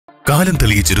കാലം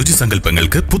തെളിയിച്ച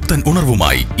രുചിസങ്കല്പങ്ങൾക്ക് പുത്തൻ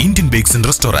ഉണർവുമായി ഇന്ത്യൻ ബേക്സ് ആൻഡ്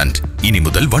റെസ്റ്റോറന്റ് ഇനി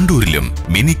മുതൽ വണ്ടൂരിലും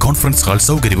മിനി കോൺഫറൻസ് ഹാൾ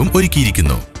സൗകര്യവും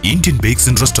ഒരുക്കിയിരിക്കുന്നു. Indian bakes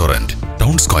and restaurant,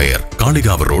 town square,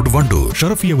 Kalikavu road, Wandoor.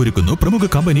 Sharafiya ഒരുക്കുന്നു പ്രമുഖ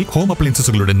കമ്പനി ഹോം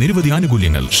അപ്ലയൻസസുകളുടെ നിരവധി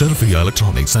ആനുകൂല്യങ്ങൾ. Sharafiya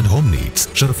electronics and home needs,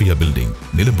 Sharafiya building,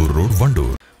 Nilambur road,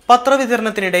 Wandoor.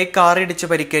 പത്രവിതരണത്തിനിടെ കാറിടിച്ച്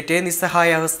പരിക്കേറ്റ്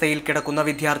നിസ്സഹായാവസ്ഥയിൽ കിടക്കുന്ന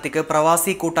വിദ്യാർത്ഥിക്ക്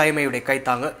പ്രവാസി കൂട്ടായ്മയുടെ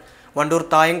കൈത്താങ്ങ്. വണ്ടൂർ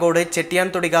തായങ്കോട് ചെട്ടിയാൻ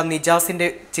തൊടിക നിജാസിന്റെ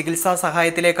ചികിത്സാ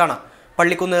സഹായത്തിലേക്കാണ്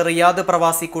പള്ളിക്കുന്ന് റിയാദ്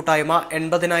പ്രവാസി കൂട്ടായ്മ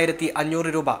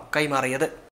 80,500 രൂപ കൈമാറിയത്.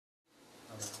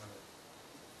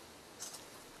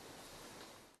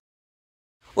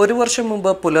 ഒരു വർഷം മുമ്പ്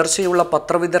പുലർച്ചെയുള്ള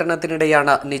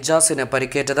പത്രവിതരണത്തിനിടെയാണ് നിജാസിന്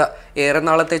പരിക്കേറ്റത്. ഏറെ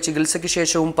നാളത്തെ ചികിത്സയ്ക്ക്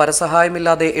ശേഷവും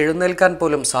പരസഹായമില്ലാതെ എഴുന്നേൽക്കാൻ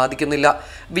പോലും സാധിക്കുന്നില്ല.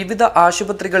 വിവിധ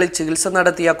ആശുപത്രികളിൽ ചികിത്സ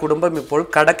നടത്തിയ കുടുംബം ഇപ്പോൾ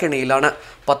കടക്കെണിയിലാണ്.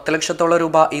 10 ലക്ഷത്തോളം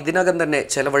രൂപ ഇതിനകം തന്നെ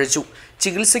ചെലവഴിച്ചു.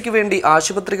 ചികിത്സയ്ക്ക് വേണ്ടി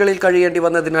ആശുപത്രികളിൽ കഴിയേണ്ടി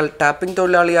വന്നതിനാൽ ടാപ്പിംഗ്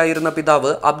തൊഴിലാളിയായിരുന്ന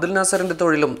പിതാവ് അബ്ദുൽ നാസറിന്റെ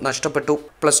തൊഴിലും നഷ്ടപ്പെട്ടു.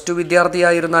 +2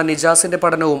 വിദ്യാർത്ഥിയായിരുന്ന നിജാസിന്റെ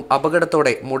പഠനവും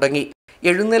അപകടത്തോടെ മുടങ്ങി.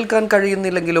 എഴുന്നേൽക്കാൻ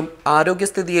കഴിയുന്നില്ലെങ്കിലും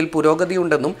ആരോഗ്യസ്ഥിതിയിൽ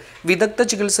പുരോഗതിയുണ്ടെന്നും വിദഗ്ധ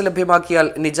ചികിത്സ ലഭ്യമാക്കിയാൽ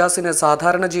നിജാസിന്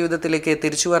സാധാരണ ജീവിതത്തിലേക്ക്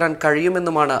തിരിച്ചുവരാൻ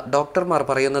കഴിയുമെന്നുമാണ് ഡോക്ടർമാർ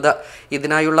പറയുന്നത്.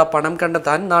 ഇതിനായുള്ള പണം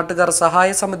കണ്ടെത്താൻ നാട്ടുകാർ സഹായ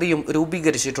സമിതിയും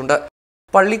രൂപീകരിച്ചിട്ടുണ്ട്.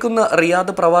 പള്ളിക്കുന്ന്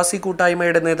റിയാദ് പ്രവാസി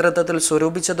കൂട്ടായ്മയുടെ നേതൃത്വത്തിൽ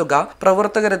സ്വരൂപിച്ച തുക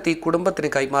പ്രവർത്തകരെത്തി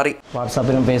കുടുംബത്തിന് കൈമാറി.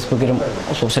 വാട്സാപ്പിലും ഫേസ്ബുക്കിലും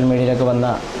സോഷ്യൽ മീഡിയയിലൊക്കെ വന്ന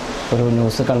ഒരു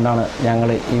ന്യൂസ് കണ്ടാണ് ഞങ്ങൾ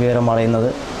ഈ വിവരം അറിയുന്നത്.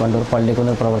 വണ്ടൂർ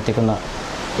പള്ളിക്കുന്നിൽ പ്രവർത്തിക്കുന്ന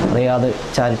റിയാദ്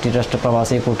ചാരിറ്റി ട്രസ്റ്റ്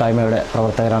പ്രവാസി കൂട്ടായ്മയുടെ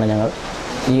പ്രവർത്തകരാണ് ഞങ്ങൾ.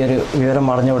 ഈ ഒരു വിവരം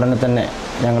അറിഞ്ഞ ഉടനെ തന്നെ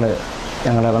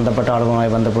ഞങ്ങളെ ബന്ധപ്പെട്ട ആളുകളുമായി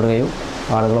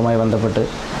ബന്ധപ്പെട്ട്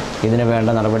ഇതിന് വേണ്ട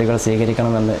നടപടികൾ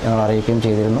സ്വീകരിക്കണമെന്ന് ഞങ്ങൾ അറിയിക്കുകയും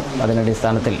ചെയ്തിരുന്നു.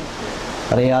 അതിനടിസ്ഥാനത്തിൽ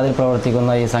റിയാദിൽ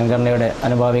പ്രവർത്തിക്കുന്ന ഈ സംഘടനയുടെ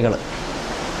അനുഭാവികൾ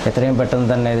എത്രയും പെട്ടെന്ന്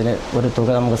തന്നെ ഇതിന് ഒരു തുക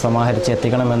നമുക്ക് സമാഹരിച്ച്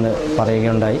എത്തിക്കണമെന്ന്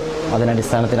പറയുകയുണ്ടായി.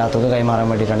 അതിനടിസ്ഥാനത്തിൽ ആ തുക കൈമാറാൻ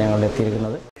വേണ്ടിയിട്ടാണ് ഞങ്ങൾ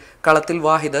എത്തിയിരിക്കുന്നത്. കളത്തിൽ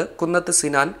വാഹിദ്, കുന്നത്ത്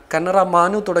സിനാൻ, കന്നറ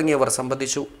മാനു തുടങ്ങിയവർ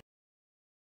സംബന്ധിച്ചു.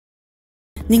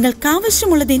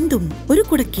 നിങ്ങൾക്കാവശ്യമുള്ളതെന്തും ഒരു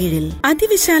കുടക്കീഴിൽ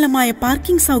അതിവിശാലമായ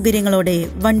പാർക്കിംഗ് സൗകര്യങ്ങളോടെ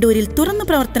വണ്ടൂരിൽ തുറന്നു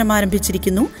പ്രവർത്തനം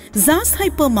ആരംഭിച്ചിരിക്കുന്നു സാസ്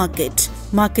hyper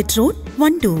market road,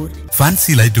 Wandoor.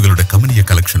 Fancy ലൈറ്റുകളുടെ കമനീയ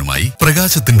കളക്ഷനുമായി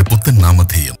പ്രകാശത്തിന്റെ പുത്തൻ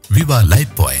നാമധേയം വിവ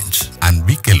light point and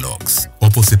we K locks,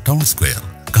 opposite town square,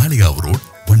 Kalikavu road,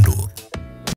 Wandoor.